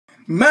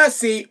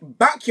Mercy,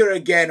 back here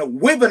again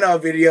with another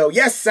video.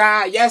 Yes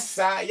sir, yes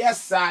sir,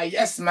 yes sir,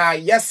 yes ma,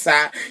 yes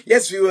sir,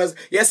 yes viewers,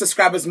 yes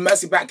subscribers,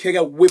 Mercy back here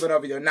again with another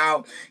video.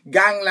 Now,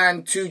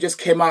 Gangland 2 just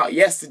came out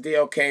yesterday,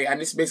 okay,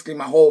 and this is basically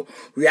my whole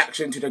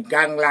reaction to the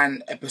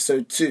Gangland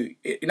episode 2.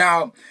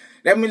 Now,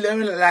 let me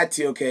lie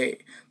to you, okay.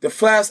 The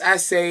first, I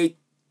say,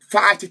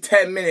 5 to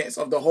 10 minutes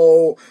of the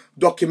whole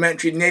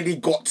documentary nearly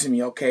got to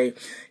me, okay?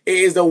 It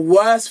is the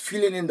worst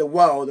feeling in the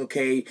world,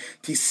 okay,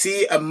 to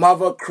see a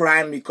mother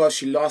crying because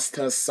she lost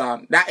her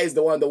son. That is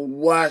one of the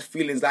worst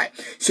feelings. Like,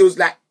 she was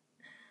like,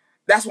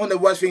 that's one of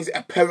the worst things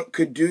a parent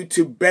could do,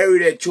 to bury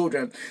their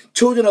children.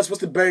 Children are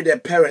supposed to bury their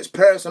parents.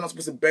 Parents are not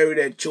supposed to bury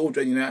their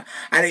children, you know?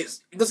 And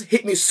it just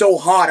hit me so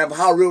hard of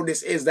how real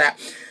this is, that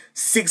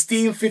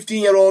 16,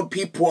 15-year-old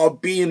people are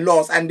being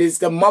lost, and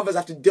the mothers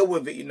have to deal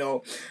with it, you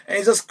know, and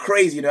it's just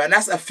crazy, you know, and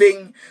that's a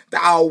thing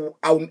that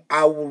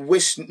I would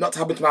wish not to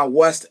happen to my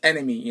worst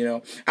enemy, you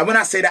know, and when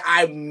I say that,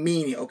 I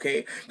mean it,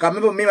 okay, because I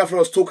remember me and my friend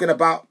was talking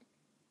about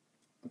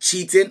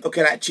cheating,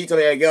 okay, like cheating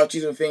on your girl,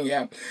 cheating thing,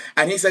 yeah,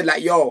 and he said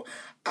like, yo,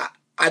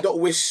 I don't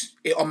wish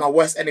it on my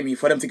worst enemy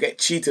for them to get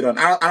cheated on.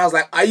 And I was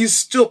like, are you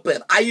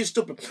stupid? Are you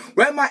stupid?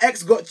 When my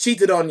ex got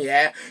cheated on,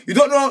 yeah, you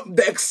don't know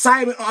the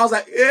excitement. I was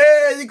like,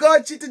 yeah, you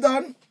got cheated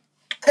on.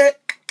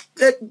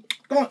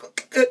 Come on.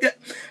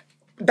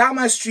 Down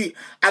my street,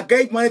 I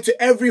gave money to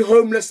every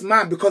homeless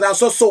man because I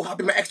was so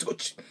happy my ex got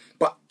cheated.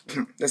 But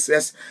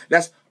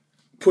let's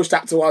push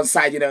that to one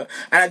side, you know.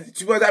 And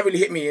to be honest, that really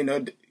hit me, you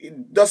know.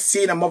 Just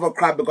seeing a mother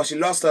cry because she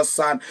lost her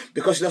son,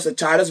 because she lost a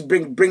child, just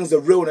brings the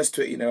realness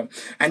to it, you know.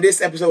 And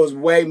this episode was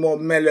way more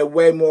mellow,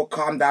 way more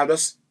calm down,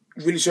 just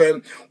really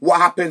showing what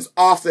happens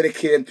after the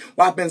killing,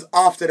 what happens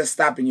after the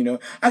stabbing, you know.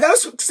 And I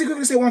just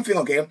quickly say one thing,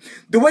 okay.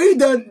 The way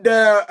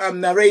the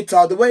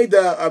narrator, the way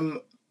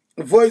the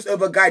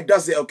voiceover guy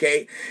does it,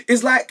 okay,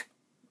 is like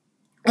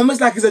almost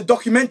like it's a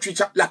documentary,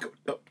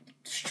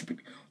 stupid.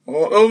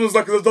 Almost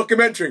like it's a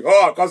documentary.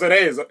 Oh, because it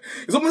is.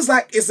 It's almost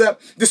like it's a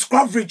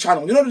Discovery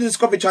Channel. You know the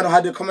Discovery Channel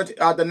had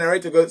the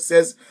narrator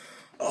says,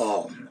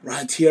 oh,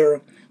 right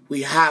here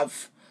we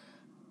have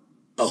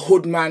a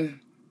hoodman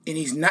in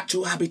his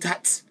natural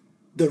habitat,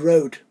 the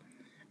road.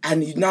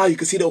 And now you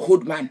can see the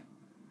hoodman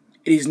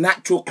in his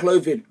natural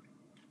clothing.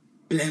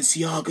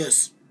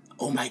 Balenciagas.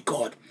 Oh my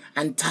God.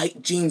 And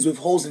tight jeans with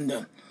holes in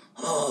them.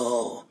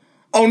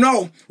 Oh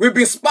no, we've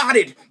been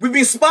spotted. We've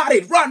been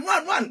spotted. Run,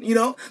 run, run. You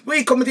know,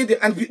 we commented,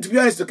 and to be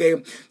honest,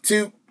 okay,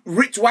 to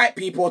rich white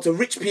people, to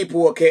rich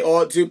people, okay,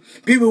 or to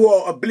people who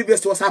are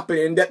oblivious to what's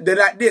happening, they're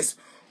like this.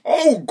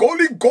 Oh,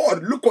 golly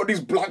God, look what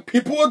these black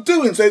people are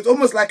doing. So it's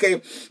almost like a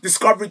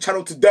Discovery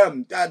Channel to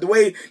them. The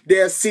way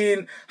they're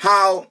seeing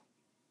how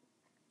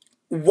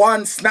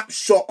one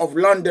snapshot of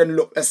London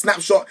look, a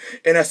snapshot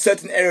in a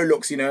certain area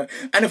looks, you know.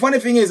 And the funny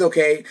thing is,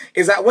 okay,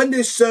 is that when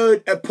they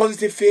showed a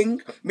positive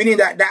thing, meaning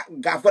that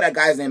guy, I forgot that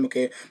guy's name,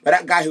 okay, but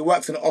that guy who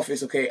works in the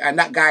office, okay, and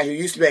that guy who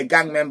used to be a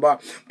gang member,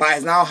 but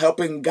is now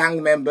helping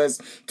gang members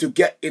to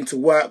get into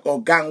work,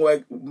 or gang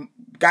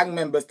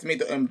members to make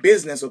their own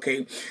business,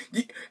 okay.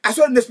 I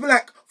saw there's been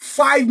like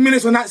 5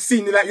 minutes on that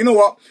scene. They're like, you know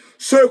what?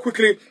 Show it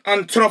quickly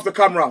and turn off the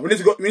camera. We need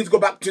to go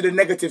back to the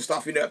negative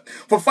stuff, you know.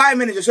 For 5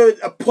 minutes, they showed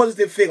a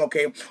positive thing,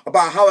 okay,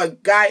 about how a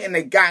guy in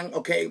a gang,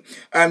 okay,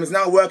 is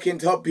now working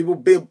to help people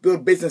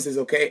build businesses,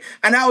 okay.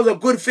 And that was a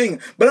good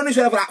thing. But only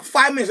showed it for like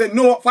 5 minutes. Like,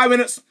 no, 5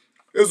 minutes,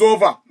 it's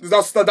over.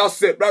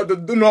 That's it.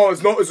 No,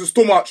 it's not. It's just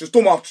too much. It's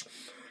too much.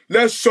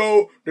 Let's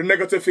show the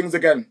negative things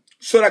again.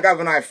 Show that guy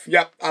with a knife.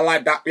 Yep, I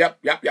like that.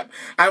 Yep.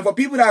 And for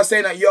people that are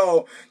saying that,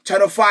 yo,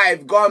 Channel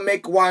 5, go and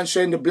make one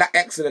showing the black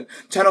excellent.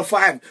 Channel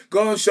 5,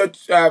 go and show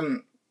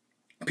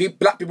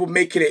black people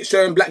making it,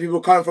 showing black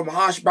people coming from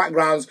harsh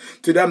backgrounds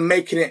to them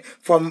making it,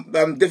 from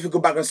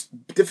difficult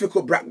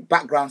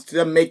backgrounds to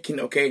them making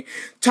it, okay?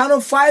 Channel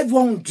 5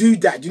 won't do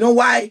that. You know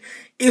why?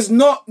 It's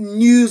not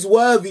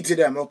newsworthy to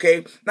them,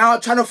 okay? Now,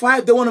 Channel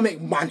 5, they want to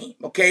make money,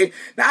 okay?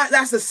 Now,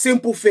 that's a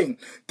simple thing.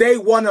 They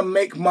want to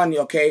make money,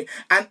 okay?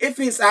 And if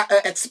it's at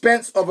the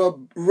expense of a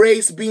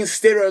race being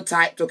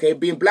stereotyped, okay,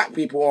 being black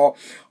people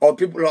or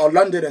people or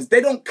Londoners,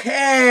 they don't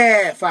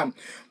care, fam.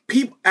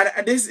 People,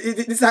 and this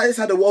is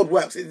how the world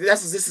works.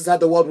 This is how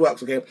the world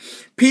works, okay?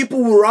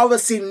 People will rather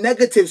see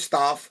negative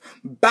stuff,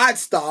 bad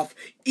stuff,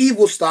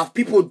 evil stuff,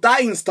 people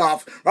dying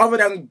stuff, rather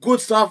than good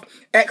stuff,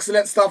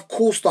 excellent stuff,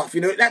 cool stuff,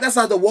 you know? That's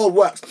how the world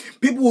works.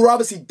 People will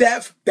rather see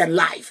death than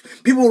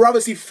life. People will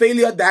rather see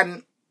failure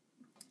than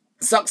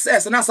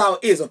success, and that's how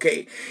it is,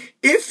 okay?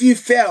 If you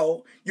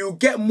fail, you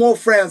get more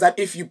friends than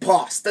if you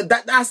pass.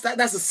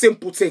 That's a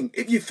simple thing.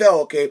 If you fail,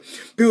 okay,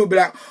 people will be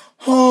like,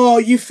 oh,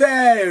 you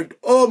failed.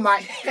 Oh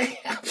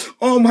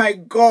my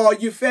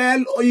God, you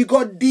failed. Oh, you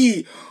got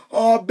D.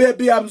 Oh,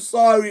 baby, I'm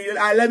sorry.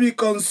 Let me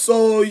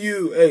console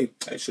you.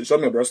 Hey, show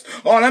me your breast.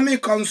 Oh, let me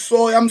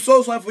console you. I'm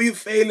so sorry for you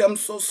failing. I'm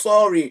so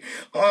sorry.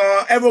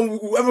 Everyone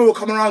will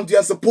come around you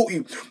and support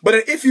you. But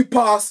then if you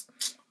pass,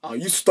 oh,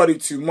 you study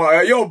too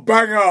much. You're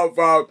bang out,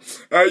 fam.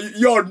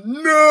 You're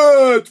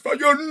nerd.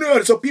 You're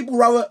nerd. So people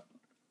rather...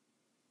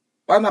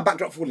 Why is my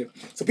backdrop falling?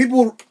 So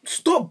people...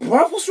 Stop,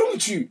 bro. What's wrong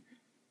with you?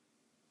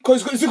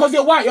 It's because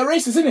you're white. You're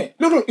racist, isn't it?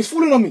 Look, it's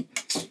falling on me.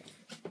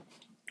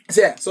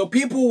 So yeah, so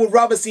people would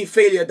rather see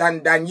failure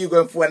than you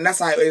going forward, and that's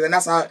how it is, and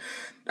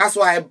that's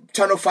why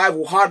Channel 5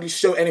 will hardly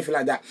show anything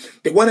like that.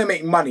 They want to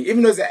make money,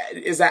 even though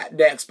it's at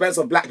the expense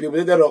of black people.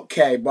 They don't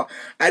care, but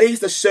at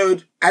least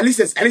at least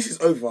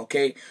it's over.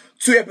 Okay,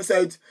 2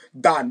 episodes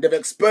done. They've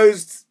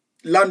exposed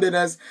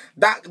Londoners.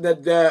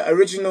 The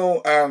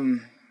original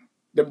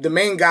the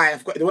main guy,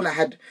 I've got the one that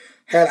had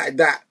hair like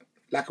that,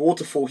 like a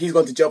waterfall. He's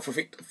gone to jail for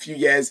a few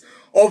years.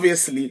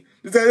 Obviously,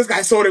 this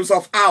guy sold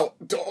himself out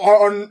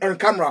on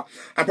camera.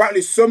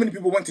 Apparently, so many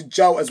people went to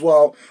jail as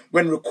well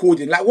when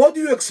recording. Like, what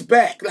do you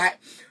expect? Like,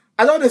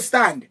 I don't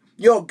understand.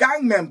 You're a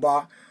gang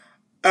member.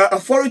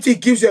 Authority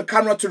gives you a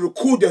camera to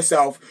record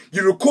yourself.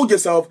 You record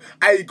yourself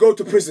and you go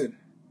to prison.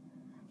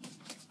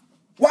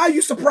 Why are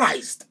you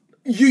surprised?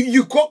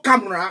 You got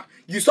camera.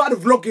 You started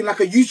vlogging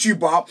like a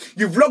YouTuber.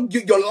 You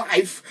vlogged your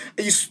life.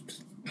 And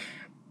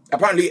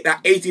apparently,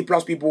 80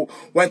 plus people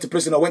went to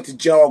prison or went to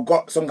jail or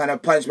got some kind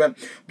of punishment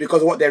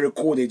because of what they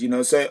recorded, you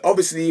know. So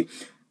obviously,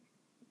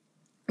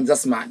 it's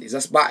just mad. It's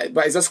just bad,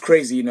 but it's just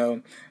crazy, you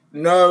know.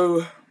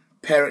 No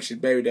parent should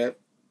bury their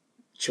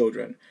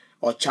children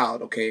or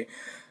child, okay?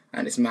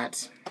 And it's mad.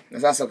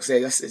 That's what I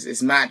say.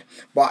 It's mad.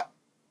 But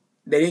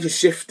they need to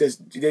shift this.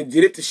 They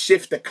need to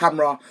shift the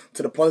camera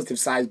to the positive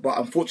side. But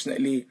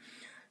unfortunately,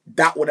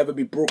 that will never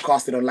be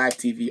broadcasted on live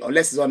TV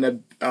unless it's on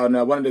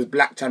one of those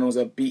black channels,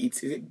 or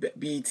BET,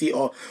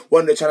 or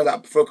one of the channels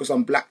that focus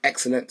on black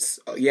excellence.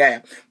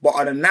 Yeah, but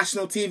on a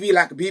national TV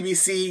like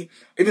BBC,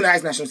 even though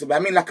it's national TV, I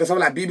mean like something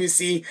like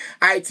BBC,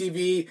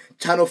 ITV,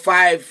 Channel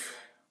 5,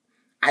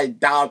 I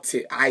doubt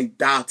it. I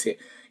doubt it.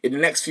 In the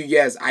next few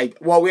years,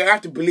 we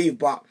have to believe,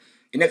 but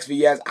in the next few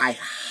years, I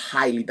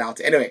highly doubt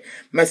it. Anyway,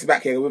 Mercy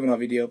back here with another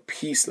video.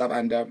 Peace, love,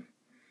 and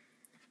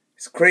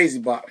it's crazy,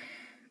 but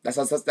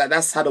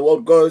that's how the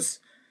world goes,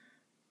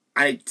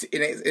 and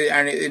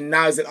it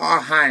now is in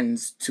our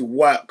hands to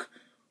work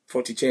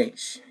for it to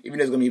change. Even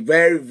though it's gonna be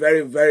very,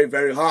 very, very,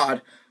 very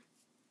hard.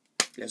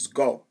 Let's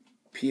go.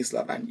 Peace,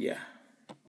 love, and yeah.